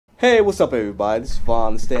Hey, what's up everybody? This is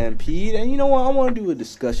Von the Stampede, and you know what? I want to do a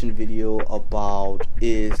discussion video about,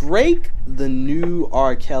 is Drake the new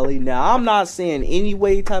R. Kelly? Now, I'm not saying any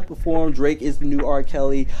way, type of form Drake is the new R.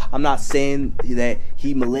 Kelly. I'm not saying that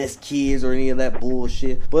he molests kids or any of that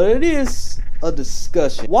bullshit, but it is a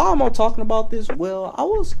discussion. Why am I talking about this? Well, I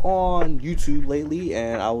was on YouTube lately,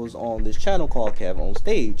 and I was on this channel called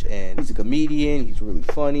KevOnStage, and he's a comedian, he's really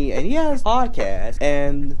funny, and he has a podcast,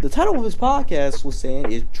 and the title of his podcast was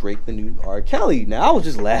saying, is Drake the new R. Kelly? Now, I was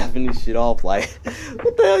just laughing this shit off, like,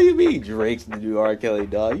 what the hell you mean Drake's the new R. Kelly,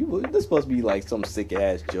 dog? This must be like some sick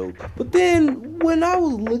ass joke. But then, when I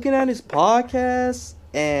was looking at his podcast,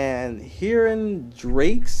 and hearing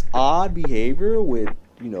Drake's odd behavior with,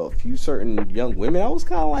 you know, a few certain young women, I was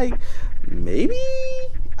kind of like, maybe,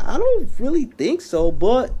 I don't really think so,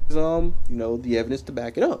 but you know, the evidence to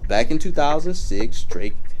back it up. Back in 2006,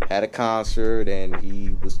 Drake had a concert and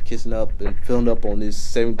he was kissing up and filling up on this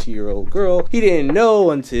 17-year-old girl. He didn't know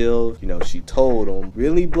until, you know, she told him.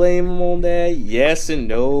 Really blame him on that? Yes and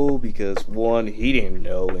no, because one, he didn't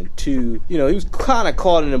know, and two, you know, he was kind of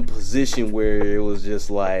caught in a position where it was just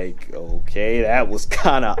like, okay, that was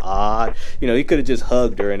kind of odd. You know, he could have just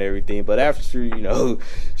hugged her and everything, but after, you know,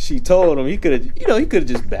 she told him, he could have, you know, he could have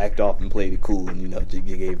just backed off and played it cool and, you know, just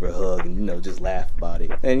gave her a hug and, you know, just laughed about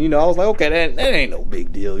it. And, you know, I was like, okay, that ain't no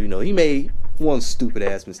big deal. You know, he made one stupid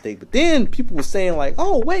ass mistake. But then people were saying like,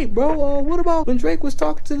 oh wait bro, what about when Drake was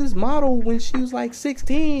talking to this model when she was like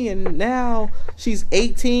 16 and now she's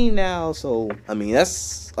 18 now? So I mean,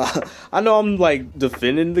 that's I know I'm like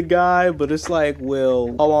defending the guy, but it's like,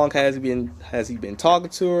 well, how long has he been talking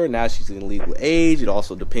to her? Now she's in legal age. It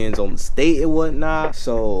also depends on the state and whatnot.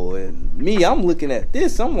 So I'm looking at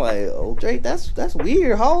this, I'm like, oh Drake, that's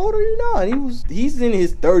weird. How old are you now? And he's in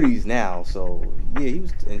his 30s now, so yeah,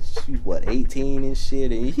 she was what, 18 and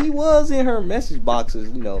shit, and he was in her message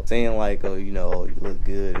boxes, you know, saying like, oh, you know, you look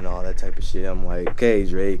good and all that type of shit. I'm like, okay,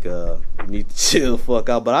 Drake, you need to chill the fuck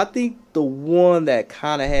out. But I think the one that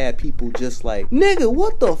kind of had people just like, nigga,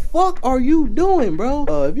 what the fuck are you doing, bro?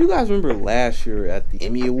 If you guys remember last year at the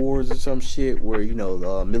Emmy Awards or some shit, where, you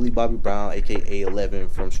know, Millie Bobby Brown, aka 11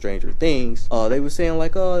 from Stranger Things, they were saying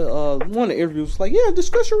like, one of the interviews was like, yeah,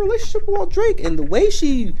 discuss your relationship about Drake, and the way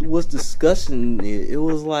she was discussing it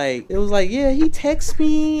was like, yeah, he texts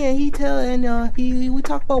me and we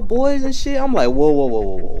talk about boys and shit. I'm like,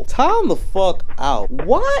 whoa, time the fuck out.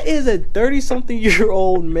 Why is a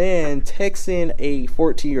 30-something-year-old man texting a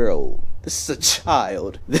 14-year-old? This is a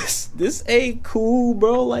child. This ain't cool,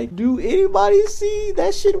 bro. Like, do anybody see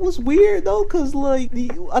that shit was weird though? Cause like,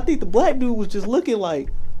 I think the black dude was just looking like,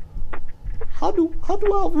 how do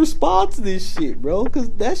I respond to this shit, bro?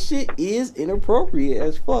 Cause that shit is inappropriate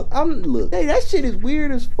as fuck. Look, hey, that shit is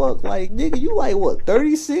weird as fuck. Like, nigga, you like what,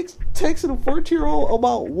 36? Texting a 14-year-old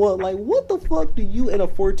about what? Like, what the fuck do you and a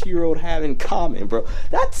 14-year-old have in common, bro?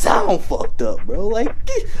 That sound fucked up, bro. Like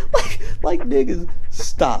niggas,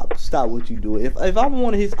 stop what you doing. If I'm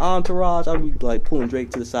one of his entourage, I'd be like pulling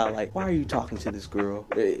Drake to the side, like, why are you talking to this girl?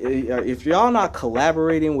 If y'all not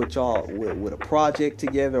collaborating with a project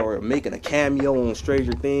together or making a cameo on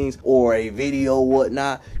Stranger Things or a video or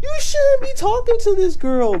whatnot, you shouldn't be talking to this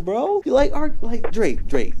girl, bro. You like Drake,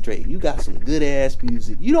 you got some good ass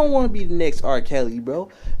music. You don't want to be the next R. Kelly, bro.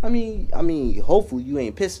 I mean, hopefully you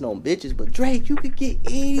ain't pissing on bitches, but Drake, you could get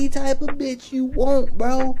any type of bitch you want,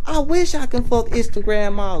 bro. I wish I can fuck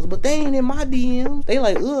Instagram models, but they ain't in my DMs. They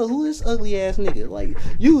like, who is this ugly ass nigga? Like,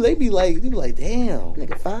 they be like, damn,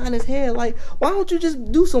 nigga, fine as hell. Like, why don't you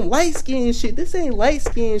just do some light skin shit? This ain't light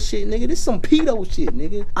skin shit, nigga. This some pedo shit,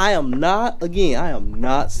 nigga. I am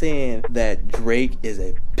not saying that Drake is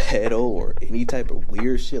a pedo or any type of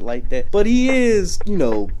weird shit like that, but he is, you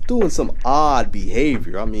know, doing some odd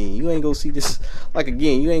behavior. I mean, you ain't gonna see this, like,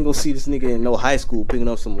 again, you ain't gonna see this nigga in no high school picking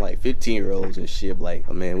up some like 15-year-olds and shit. Like,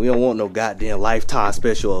 oh, man, we don't want no goddamn Lifetime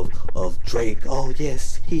special of Drake. Oh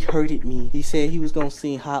yes, he hurted me. He said he was gonna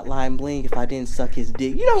sing Hotline Bling if I didn't suck his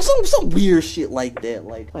dick. You know, some weird shit like that.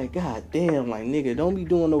 Like goddamn, like, nigga, don't be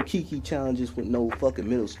doing no Kiki challenges with no fucking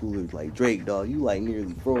middle schoolers like Drake, dog. You like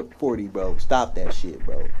nearly 40, bro. Stop that shit,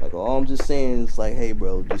 bro. Like, all I'm just saying is like, hey,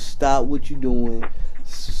 bro, just stop what you doing.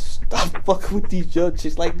 Stop fucking with these young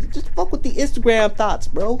chicks. Like, just fuck with the Instagram thoughts,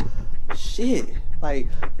 bro. Shit. Like,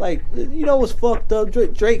 you know what's fucked up?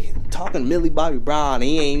 Drake talking to Millie Bobby Brown, and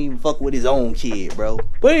he ain't even fucking with his own kid, bro.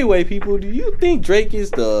 But anyway, people, do you think Drake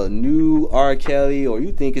is the new R. Kelly, or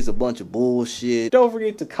you think it's a bunch of bullshit? Don't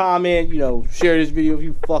forget to comment, you know, share this video if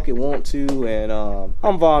you fucking want to, and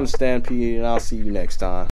I'm Von the Stampede, and I'll see you next time.